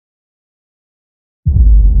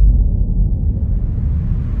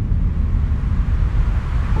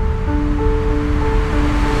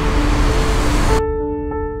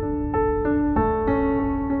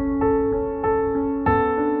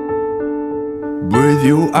Breathe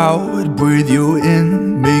you out, breathe you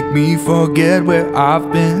in, make me forget where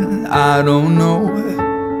I've been. I don't know,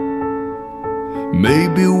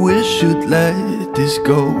 maybe we should let this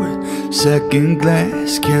go. Second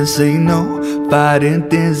glance, can't say no, fighting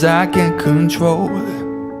things I can't control.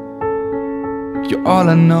 You're all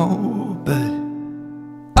I know, but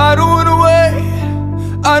I don't wanna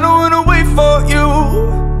wait, I don't wanna wait for you,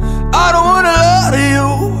 I don't wanna lie to you,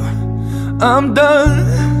 I'm done.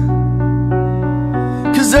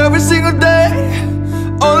 Cause every single day,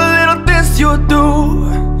 all the little things you do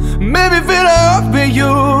make me feel like I've been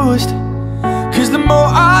used. Cause the more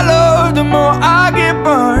I love, the more I get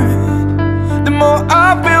burned, the more I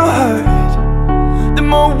feel hurt, the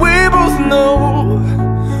more we both know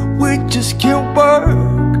we just can't work.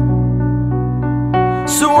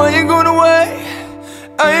 So I ain't gonna wait,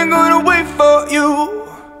 I ain't gonna wait for you,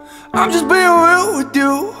 I'm just being real with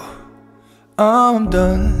you, I'm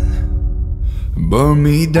done. Burn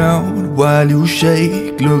me down while you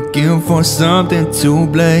shake, looking for something to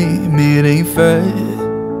blame. It ain't fair.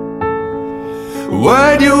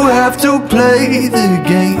 Why do you have to play the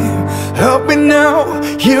game? Help me now,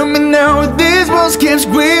 hear me now, these walls keep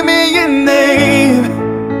screaming your name.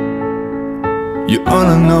 You're all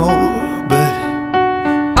I know, but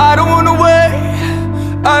I don't wanna wait,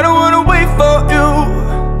 I don't wanna wait for you,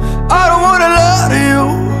 I don't wanna lie to you,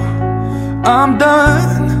 I'm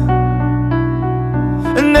done.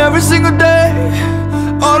 And every single day,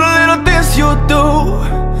 all the little things you do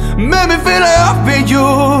make me feel like I've been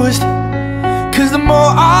used. Cause the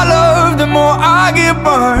more I love, the more I get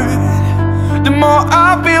burned, the more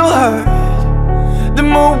I feel hurt, the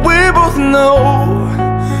more we both know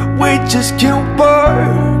we just can't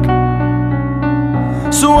work.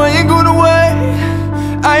 So I ain't gonna wait,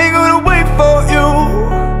 I ain't gonna wait for you,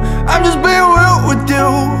 I'm just being real with you,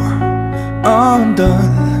 I'm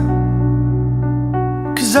done.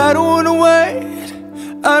 Cause I don't wanna wait,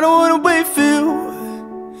 I don't wanna wait for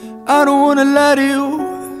you, I don't wanna lie to you,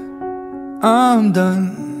 I'm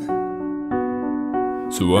done.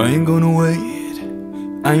 So I ain't gonna wait,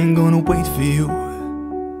 I ain't gonna wait for you,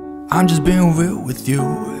 I'm just being real with you,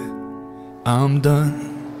 I'm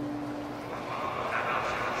done.